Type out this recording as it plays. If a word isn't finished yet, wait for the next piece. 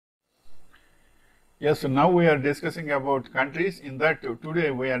Yes, so now we are discussing about countries. In that,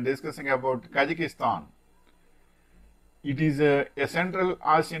 today we are discussing about Kazakhstan. It is a Central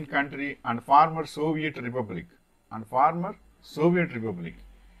Asian country and former Soviet Republic.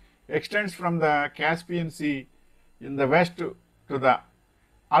 Extends from the Caspian Sea in the west to the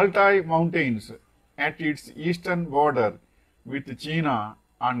Altai Mountains at its eastern border with China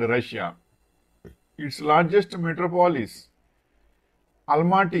and Russia. Its largest metropolis,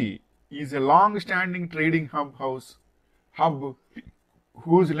 Almaty, is a long-standing trading hub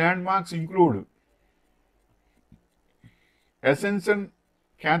whose landmarks include Ascension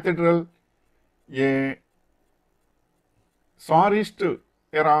Cathedral, a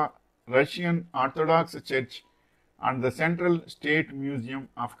Tsarist-era Russian Orthodox Church, and the Central State Museum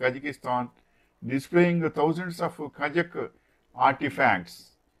of Kazakhstan, displaying thousands of Kazakh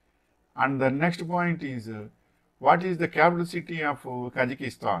artifacts. And the next point is, what is the capital city of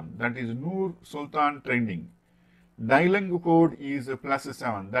Kazakhstan? That is Nur Sultan trending. Dialing code is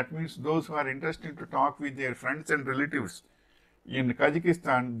 +7. That means those who are interested to talk with their friends and relatives in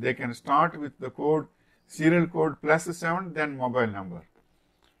Kazakhstan, they can start with the code, serial code +7, then mobile number.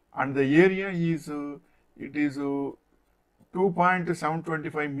 And the area is, it is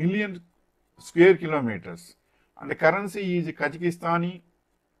 2.725 million square kilometers. And the currency is Kazakhstani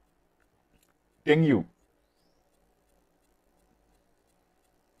tenge.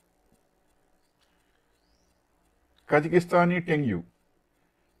 Kazakhstani tenge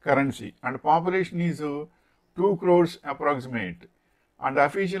currency, and population is 2 crores approximate, and the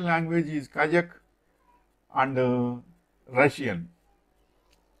official language is Kazakh and Russian.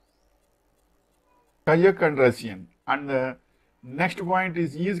 And the next point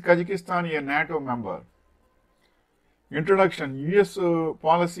is Kazakhstan a NATO member? Introduction. US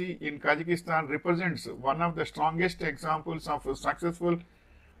policy in Kazakhstan represents one of the strongest examples of successful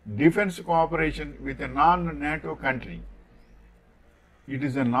defense cooperation with a non-NATO country. It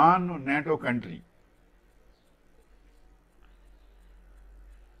is a non-NATO country.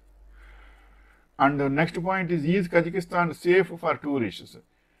 And the next point is Kazakhstan safe for tourists?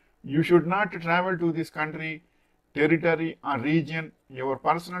 You should not travel to this country, territory or region. Your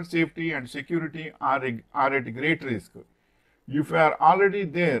personal safety and security are at great risk. If you are already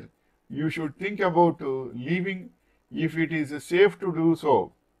there, you should think about leaving if it is safe to do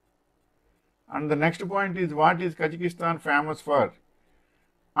so. And the next point is, what is Kazakhstan famous for?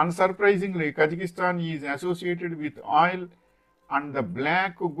 Unsurprisingly, Kazakhstan is associated with oil, and the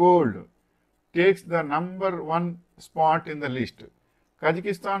black gold takes the #1 spot in the list.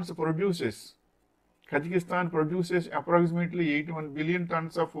 Kazakhstan produces approximately 81 billion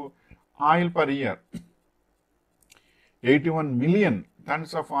tons of oil per year. 81 million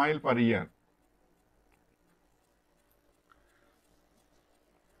tons of oil per year.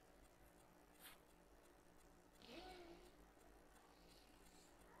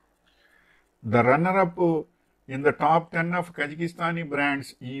 The runner-up in the top 10 of Kazakhstani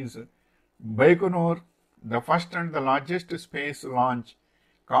brands is Baikonur, the first and the largest space launch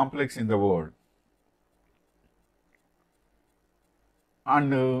complex in the world.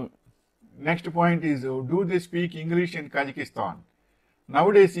 And next point is, do they speak English in Kazakhstan?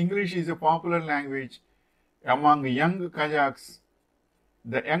 Nowadays, English is a popular language among young Kazakhs.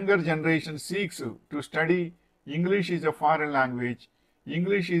 The younger generation seeks to study English as a foreign language.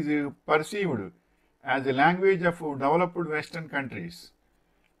 English is perceived as a language of developed Western countries.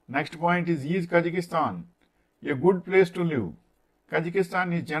 Next point is Kazakhstan a good place to live?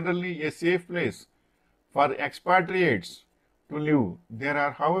 Kazakhstan is generally a safe place for expatriates to live. There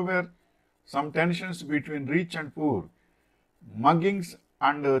are, however, some tensions between rich and poor. Muggings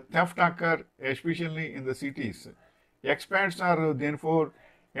and theft occur, especially in the cities. Expats are therefore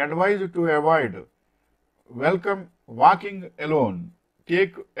advised to avoid walking alone.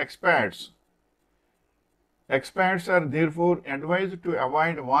 Expats are therefore advised to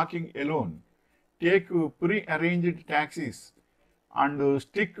avoid walking alone. Take pre-arranged taxis and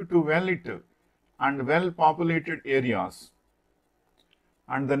stick to well-lit and well-populated areas.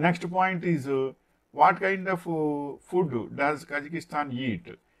 And the next point is, what kind of food does Kazakhstan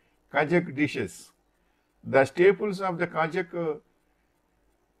eat? Kazakh dishes. The staples of the Kazakh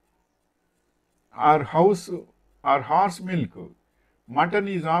are horse milk. Mutton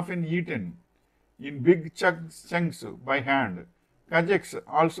is often eaten in big chunks by hand. Kazakhs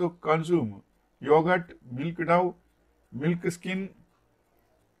also consume yogurt, milk dough, milk skin,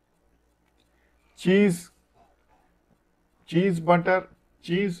 cheese, butter,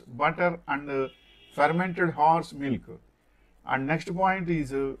 and fermented horse milk. And next point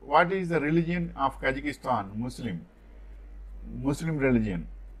is, what is the religion of Kazakhstan? Muslim religion.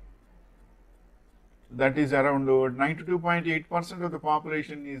 that is around 92.8% of the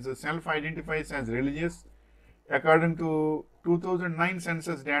population is self-identifies as religious. According to 2009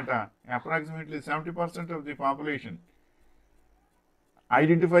 census data, approximately 70% of the population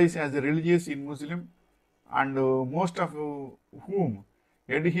identifies as religious in Muslim, and most of whom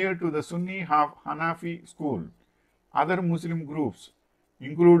adhere to the Sunni Hanafi school. Other Muslim groups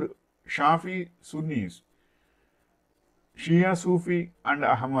include Shafi Sunnis, Shia Sufi, and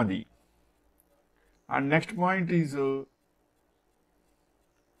Ahmadi. And next point is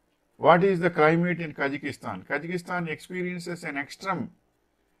what is the climate in Kazakhstan? Kazakhstan experiences an extreme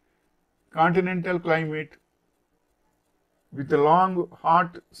continental climate with long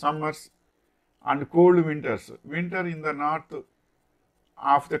hot summers and cold winters. Winter in the north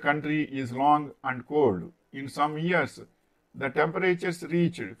of the country is long and cold. In some years, the temperatures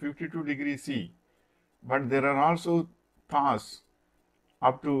reached 52 degrees C, but there are also thaws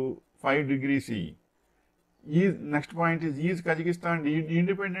up to 5 degrees C. Next point is Kazakhstan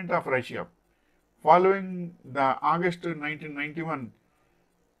independent of Russia? Following the August 1991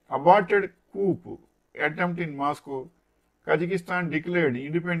 aborted coup attempt in Moscow, Kazakhstan declared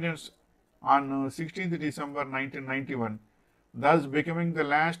independence on 16th December 1991, thus becoming the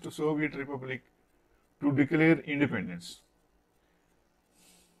last Soviet republic to declare independence.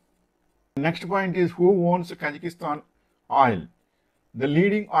 Next point is who owns Kazakhstan oil? The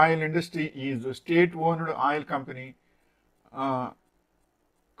leading oil industry is the state-owned oil company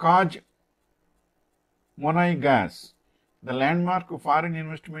Kaj Monai Gas. The landmark foreign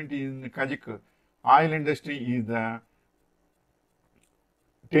investment in the Kazakh oil industry is the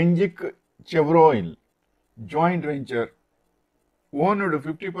Tenjik Chevroil joint venture, owned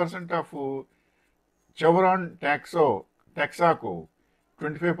 50% of Chevron Texaco,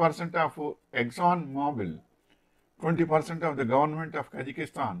 25% of Exxon Mobil, 20% of the government of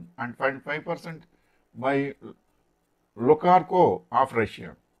Kazakhstan, and 5% by Lokarko of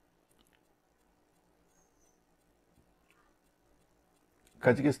Russia.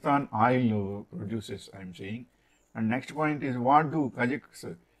 Kazakhstan oil producers, I am saying. And next point is what do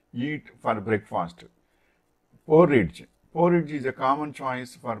Kazakhs eat for breakfast? Porridge. Porridge is a common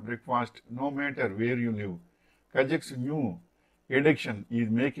choice for breakfast no matter where you live. Kazakhs' new addiction is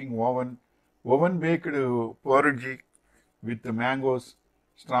making oven-baked porridge with mangoes,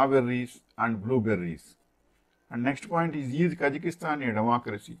 strawberries, and blueberries. And next point is Kazakhstan a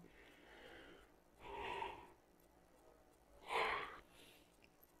democracy?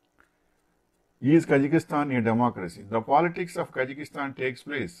 Is Kazakhstan a democracy? The politics of Kazakhstan takes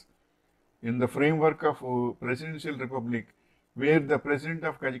place in the framework of presidential republic, where the president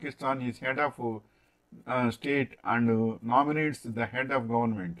of Kazakhstan is head of state and nominates the head of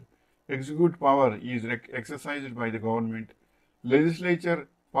government. Executive power is exercised by the government. Legislature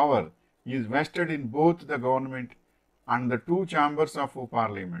power is vested in both the government and the two chambers of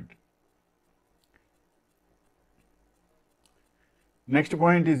parliament. Next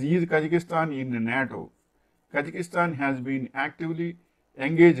point is Kazakhstan in NATO? Kazakhstan has been actively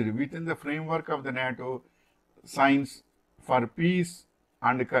engaged within the framework of the NATO Science for Peace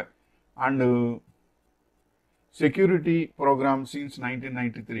and Security program since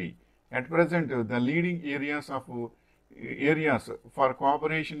 1993. At present, the leading areas for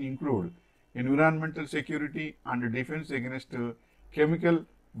cooperation include environmental security and defense against chemical,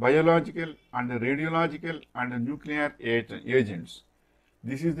 biological, and radiological and nuclear agents.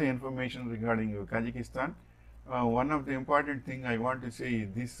 This is the information regarding Kazakhstan. One of the important thing I want to say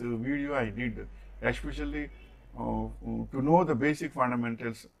is this video I did especially to know the basic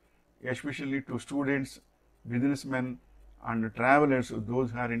fundamentals, especially to students, businessmen, and travelers,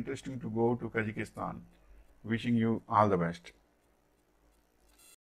 those who are interested to go to Kazakhstan. Wishing you all the best.